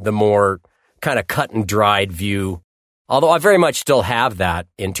the more kind of cut and dried view. Although I very much still have that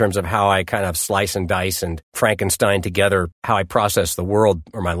in terms of how I kind of slice and dice and Frankenstein together, how I process the world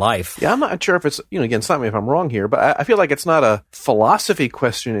or my life. Yeah, I'm not sure if it's, again, stop me if I'm wrong here, but I feel like it's not a philosophy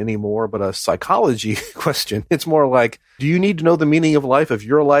question anymore, but a psychology question. It's more like, do you need to know the meaning of life, of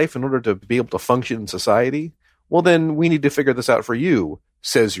your life, in order to be able to function in society? Well, then we need to figure this out for you,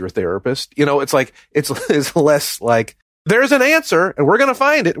 says your therapist. It's like, it's less like, there's an answer and we're going to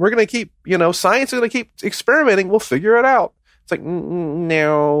find it. We're going to keep, science is going to keep experimenting. We'll figure it out. It's like,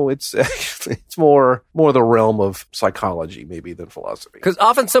 no, it's more the realm of psychology maybe than philosophy. Because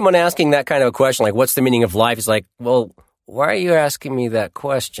often someone asking that kind of a question, like, what's the meaning of life, is like, well, why are you asking me that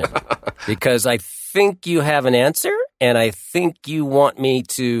question? Because I think you have an answer and I think you want me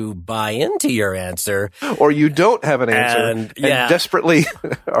to buy into your answer. Or you don't have an answer and desperately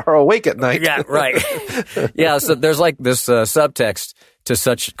are awake at night. Yeah, right. Yeah, so there's like this subtext to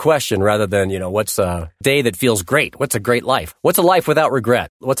such question rather than, what's a day that feels great? What's a great life? What's a life without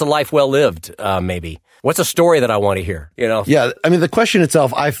regret? What's a life well lived, maybe? What's a story that I want to hear, Yeah, I mean, the question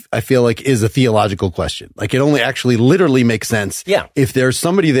itself, I feel like, is a theological question. Like, it only actually literally makes sense if there's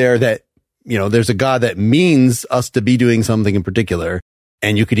somebody there that, there's a God that means us to be doing something in particular,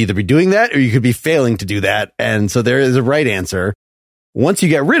 and you could either be doing that or you could be failing to do that. And so there is a right answer. Once you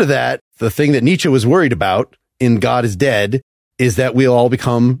get rid of that, the thing that Nietzsche was worried about in God is Dead is that we'll all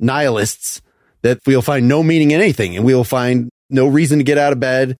become nihilists, that we'll find no meaning in anything and we'll find no reason to get out of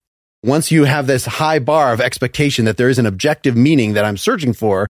bed. Once you have this high bar of expectation that there is an objective meaning that I'm searching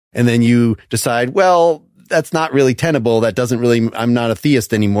for, and then you decide, well, that's not really tenable. I'm not a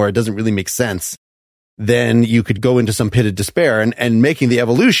theist anymore. It doesn't really make sense. Then you could go into some pit of despair and making the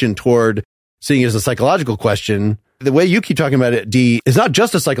evolution toward seeing it as a psychological question. The way you keep talking about it, D, is not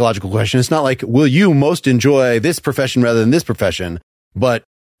just a psychological question. It's not like, will you most enjoy this profession rather than this profession, but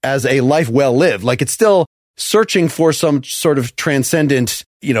as a life well lived. Like, it's still searching for some sort of transcendent,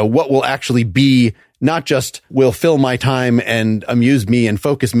 what will actually be, not just will fill my time and amuse me and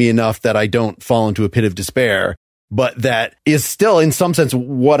focus me enough that I don't fall into a pit of despair, but that is still in some sense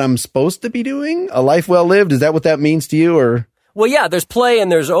what I'm supposed to be doing. A life well lived. Is that what that means to you? Or? Well, yeah, there's play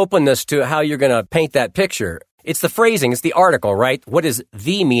and there's openness to how you're going to paint that picture. It's the phrasing, it's the article, right? What is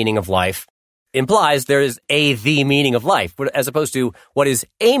the meaning of life implies there is the meaning of life, as opposed to what is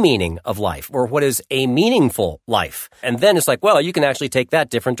a meaning of life or what is a meaningful life. And then it's like, well, you can actually take that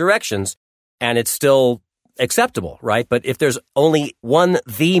different directions and it's still acceptable, right? But if there's only one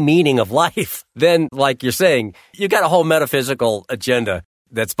the meaning of life, then like you're saying, you got a whole metaphysical agenda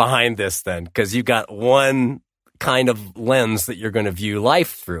that's behind this then, because you got one kind of lens that you're going to view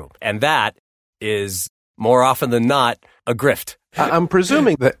life through. And that is more often than not a grift. I'm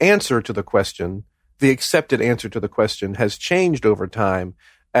presuming the answer to the question, the accepted answer to the question, has changed over time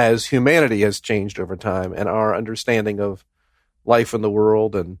as humanity has changed over time and our understanding of life in the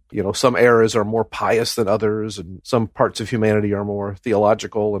world. And, some eras are more pious than others and some parts of humanity are more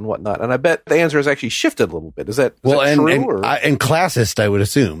theological and whatnot. And I bet the answer has actually shifted a little bit. Is that true? And classist, I would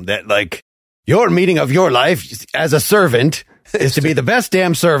assume that like your meaning of your life as a servant is to be the best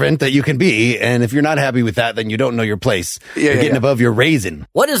damn servant that you can be. And if you're not happy with that, then you don't know your place. You're getting above your raisin.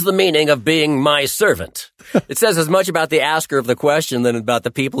 What is the meaning of being my servant? It says as much about the asker of the question than about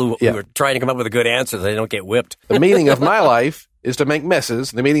the people who are trying to come up with a good answer so they don't get whipped. The meaning of my life is to make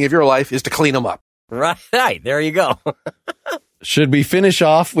messes. The meaning of your life is to clean them up. Right. There you go. Should we finish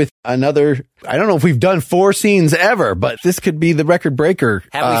off with another? I don't know if we've done 4 scenes ever, but this could be the record breaker.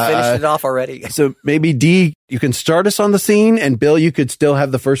 Have we finished it off already? So maybe D, you can start us on the scene, and Bill, you could still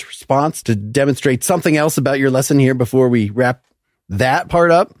have the first response to demonstrate something else about your lesson here before we wrap that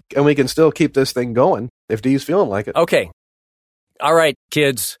part up. And we can still keep this thing going if D's feeling like it. Okay. All right,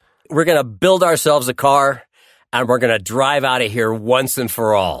 kids. We're going to build ourselves a car, and we're going to drive out of here once and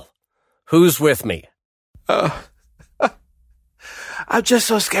for all. Who's with me? I'm just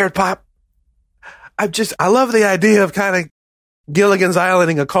so scared, Pop. I love the idea of kind of Gilligan's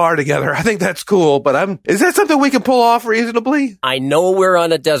Islanding a car together. I think that's cool, but is that something we can pull off reasonably? I know we're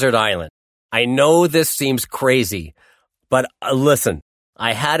on a desert island. I know this seems crazy, but listen,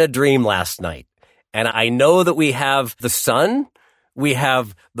 I had a dream last night, and I know that we have the sun, we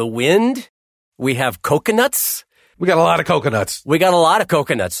have the wind, we have coconuts. We got a lot of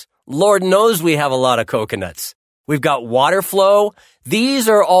coconuts. Lord knows we have a lot of coconuts. We've got water flow. These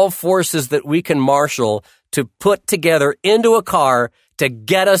are all forces that we can marshal to put together into a car to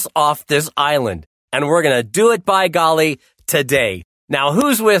get us off this island. And we're going to do it, by golly, today. Now,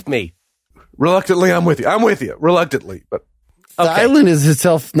 who's with me? Reluctantly, I'm with you. Reluctantly, but the island is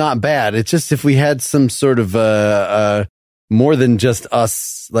itself not bad. It's just if we had some sort of more than just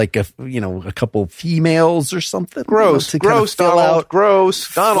us, like a couple females or something. Gross, Donald.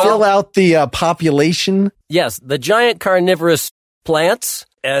 Fill out the population. Yes, the giant carnivorous plants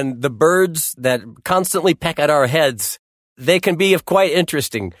and the birds that constantly peck at our heads, they can be quite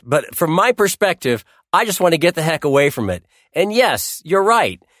interesting. But from my perspective, I just want to get the heck away from it. And yes, you're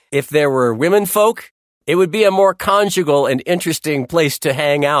right. If there were women folk, it would be a more conjugal and interesting place to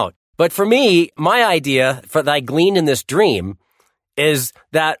hang out. But for me, my idea that I gleaned in this dream is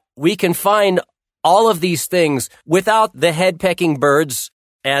that we can find all of these things without the head-pecking birds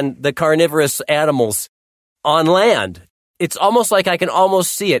and the carnivorous animals on land. It's almost like I can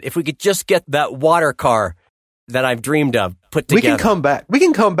almost see it. If we could just get that water car that I've dreamed of put together. We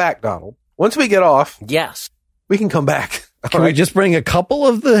can come back, Donald. Once we get off. Yes. We can come back. Can we just bring a couple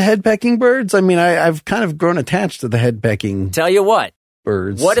of the head-pecking birds? I mean, I've kind of grown attached to the head-pecking Tell you what.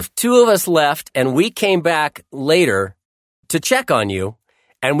 Birds. What if 2 of us left and we came back later to check on you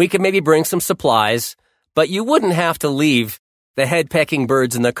and we could maybe bring some supplies, but you wouldn't have to leave the head-pecking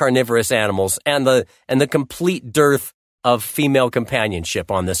birds and the carnivorous animals and the complete dearth of female companionship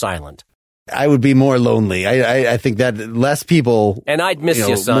on this island. I would be more lonely. I think that less people and I'd miss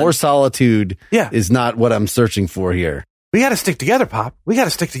you, son. More solitude is not what I'm searching for here. We got to stick together, Pop. We got to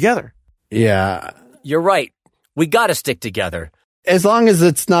stick together. Yeah. You're right. We got to stick together. As long as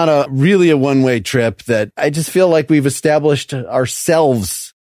it's not really a one-way trip, that I just feel like we've established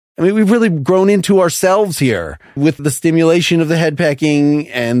ourselves. I mean, we've really grown into ourselves here with the stimulation of the head pecking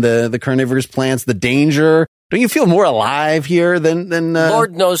and the carnivorous plants, the danger. Don't you feel more alive here than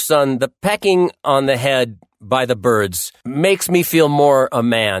Lord knows, son, the pecking on the head by the birds makes me feel more a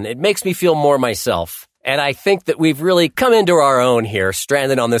man. It makes me feel more myself. And I think that we've really come into our own here,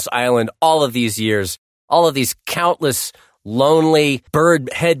 stranded on this island all of these years, all of these countless lonely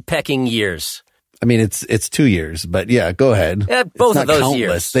bird head pecking years. I mean, it's 2 years, but yeah, go ahead. Yeah, both of those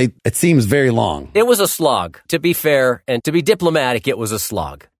countless. years. It seems very long. It was a slog. To be fair and to be diplomatic, it was a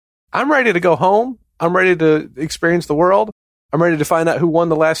slog. I'm ready to go home. I'm ready to experience the world. I'm ready to find out who won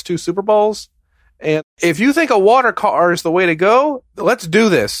the last 2 Super Bowls. And if you think a water car is the way to go, let's do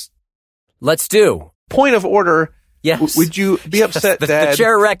this. Let's do. Point of order. Yes. Would you be upset, the Dad? The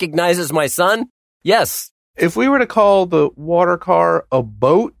chair recognizes my son. Yes. If we were to call the water car a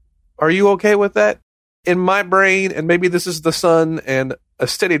boat, are you okay with that? In my brain, and maybe this is the sun and a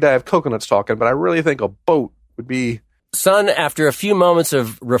steady diet of coconuts talking, but I really think a boat would be... Son, after a few moments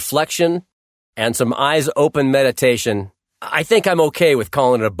of reflection and some eyes open meditation, I think I'm okay with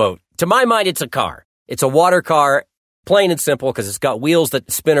calling it a boat. To my mind, it's a car. It's a water car, plain and simple, because it's got wheels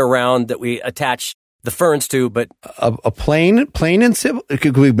that spin around that we attach the ferns to, but... A plane? Plain and simple?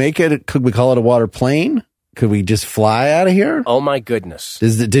 Could we call it a water plane? Could we just fly out of here? Oh my goodness.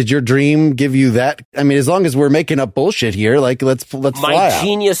 Did your dream give you that? I mean, as long as we're making up bullshit here, like let's fly My out.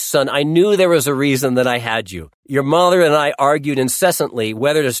 genius son, I knew there was a reason that I had you. Your mother and I argued incessantly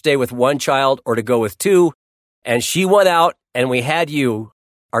whether to stay with one child or to go with two, and she went out and we had you,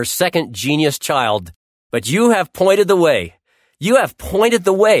 our second genius child. But you have pointed the way. You have pointed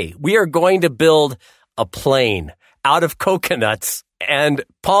the way. We are going to build a plane out of coconuts and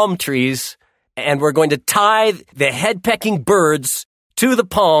palm trees, and we're going to tie the head-pecking birds to the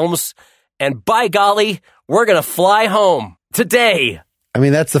palms, and by golly, we're going to fly home today. I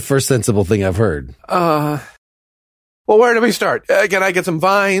mean, that's the first sensible thing I've heard. Well, where do we start? Can I get some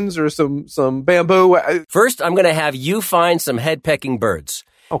vines or some bamboo? First, I'm going to have you find some head-pecking birds.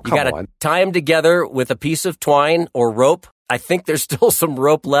 Oh, come You got on. to tie them together with a piece of twine or rope. I think there's still some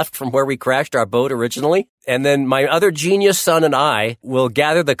rope left from where we crashed our boat originally. And then my other genius son and I will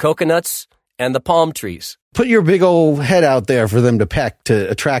gather the coconuts and the palm trees. Put your big old head out there for them to peck to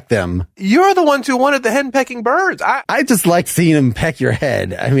attract them. You're the ones who wanted the hen-pecking birds. I just like seeing them peck your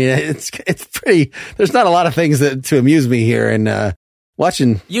head. I mean, it's pretty. There's not a lot of things to amuse me here, and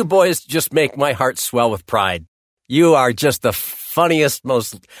watching. You boys just make my heart swell with pride. You are just the funniest,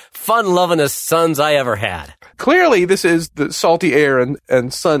 most fun-lovingest sons I ever had. Clearly, this is the salty air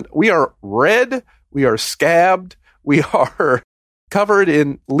and sun. We are red. We are scabbed. We are covered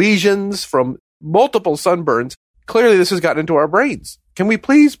in lesions from multiple sunburns. Clearly, this has gotten into our brains. Can we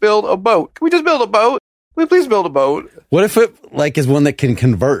please build a boat? Can we just build a boat? Can we please build a boat? What if it is one that can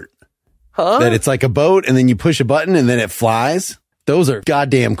convert? Huh? That it's like a boat, and then you push a button, and then it flies. Those are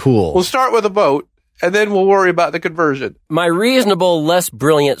goddamn cool. We'll start with a boat, and then we'll worry about the conversion. My reasonable, less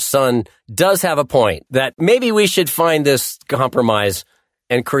brilliant son does have a point that maybe we should find this compromise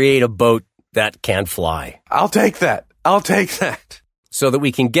and create a boat that can fly. I'll take that. So that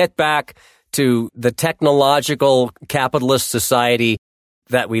we can get back to the technological capitalist society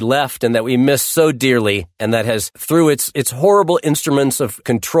that we left and that we miss so dearly, and that has, through its horrible instruments of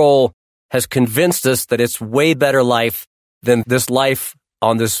control, has convinced us that it's way better life than this life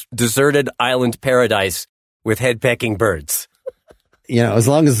on this deserted island paradise with head-pecking birds. You know, as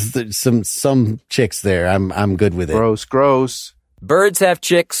long as there's some chicks there, I'm good with it. Gross. Birds have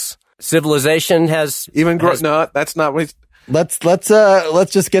chicks. Civilization has... No, that's not what he's... Let's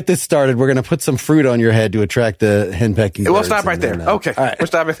just get this started. We're gonna put some fruit on your head to attract the hen-pecking birds. We'll stop right there. Okay, all right. we're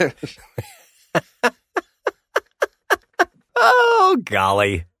stopping there. Oh,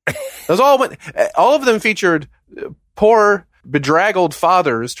 golly. Those all of them featured poor bedraggled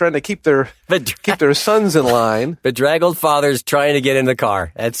fathers trying to keep their sons in line. Bedraggled fathers trying to get in the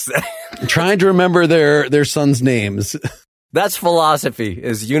car. That's trying to remember their sons' names. That's philosophy,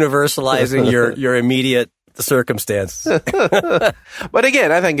 is universalizing your immediate circumstance. But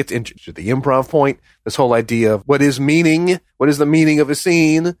again, I think it's interesting. The improv point, this whole idea of what is the meaning of a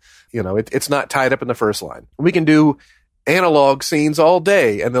scene. You know, it's not tied up in the first line. We can do analog scenes all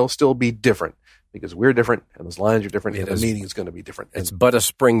day and they'll still be different because we're different and those lines are different and the meaning is going to be different. It's but a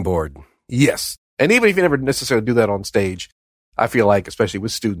springboard. Yes. And even if you never necessarily do that on stage, I feel like, especially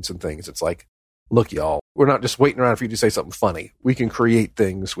with students and things, it's like, look, y'all, we're not just waiting around for you to say something funny. We can create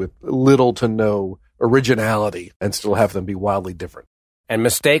things with little to no originality and still have them be wildly different. And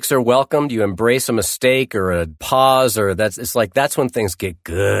mistakes are welcomed. You embrace a mistake or a pause, or that's when things get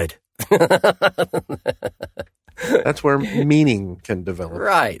good. That's where meaning can develop.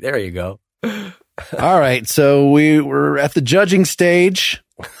 Right. There you go. All right. So we're at the judging stage.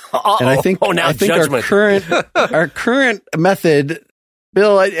 And I think our current method,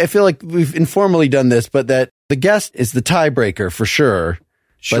 Bill, I feel like we've informally done this, but that the guest is the tiebreaker for sure.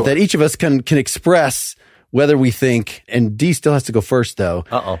 But that each of us can express whether we think, and D still has to go first though.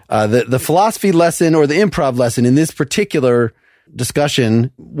 The philosophy lesson or the improv lesson in this particular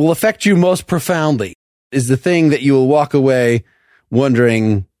discussion will affect you most profoundly, is the thing that you will walk away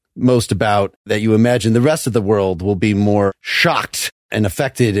wondering most about, that you imagine the rest of the world will be more shocked and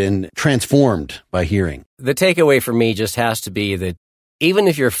affected and transformed by hearing. The takeaway for me just has to be that even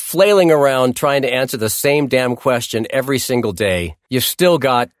if you're flailing around trying to answer the same damn question every single day, you've still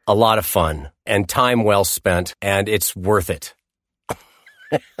got a lot of fun and time well spent, and it's worth it.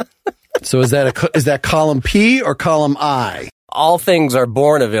 So is that column P or column I? All things are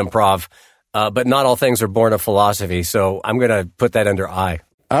born of improv, but not all things are born of philosophy. So I'm going to put that under I.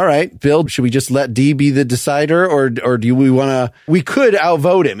 All right, Bill, should we just let D be the decider, or do we want to? We could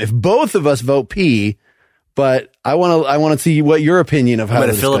outvote him if both of us vote P, but I want to see what your opinion of how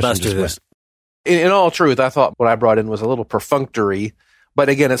the discussion just went. In all truth, I thought what I brought in was a little perfunctory, but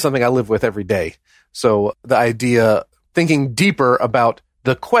again, it's something I live with every day. So the idea, thinking deeper about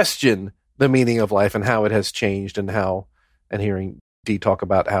the question, the meaning of life, and how it has changed, and hearing D talk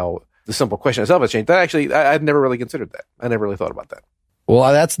about how the simple question itself has changed. That actually, I'd never really considered that. I never really thought about that.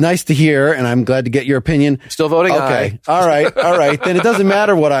 Well, that's nice to hear, and I'm glad to get your opinion. Still voting okay. aye. All right. Then it doesn't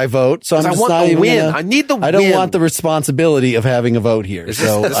matter what I vote. So I'm just not even win. I need the win. I don't want the responsibility of having a vote here.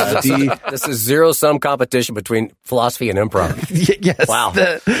 So this is zero-sum competition between philosophy and improv. Yes. Wow.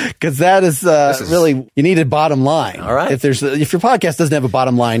 Because that is really, you need a bottom line. All right. If your podcast doesn't have a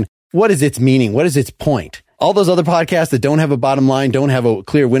bottom line, what is its meaning? What is its point? All those other podcasts that don't have a bottom line, don't have a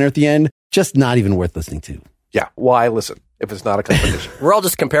clear winner at the end, just not even worth listening to. Yeah. Why listen if it's not a competition? We're all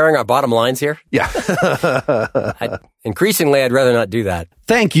just comparing our bottom lines here. Yeah. Increasingly, I'd rather not do that.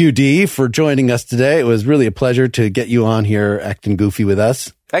 Thank you, Dee, for joining us today. It was really a pleasure to get you on here acting goofy with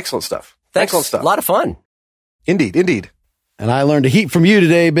us. Excellent stuff. Thanks. Excellent stuff. A lot of fun. Indeed. And I learned a heap from you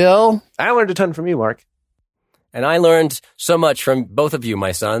today, Bill. I learned a ton from you, Mark. And I learned so much from both of you,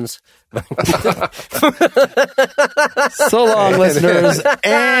 my sons. So long, listeners.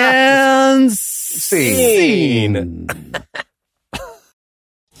 And scene.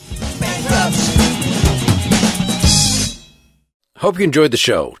 Hope you enjoyed the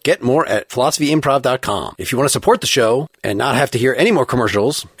show. Get more at philosophyimprov.com. If you want to support the show and not have to hear any more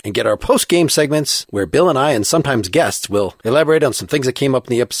commercials and get our post-game segments where Bill and I and sometimes guests will elaborate on some things that came up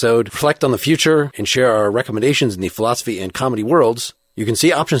in the episode, reflect on the future, and share our recommendations in the philosophy and comedy worlds, you can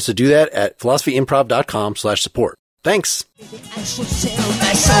see options to do that at philosophyimprov.com/support. Thanks.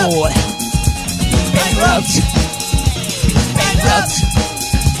 Bankrupt.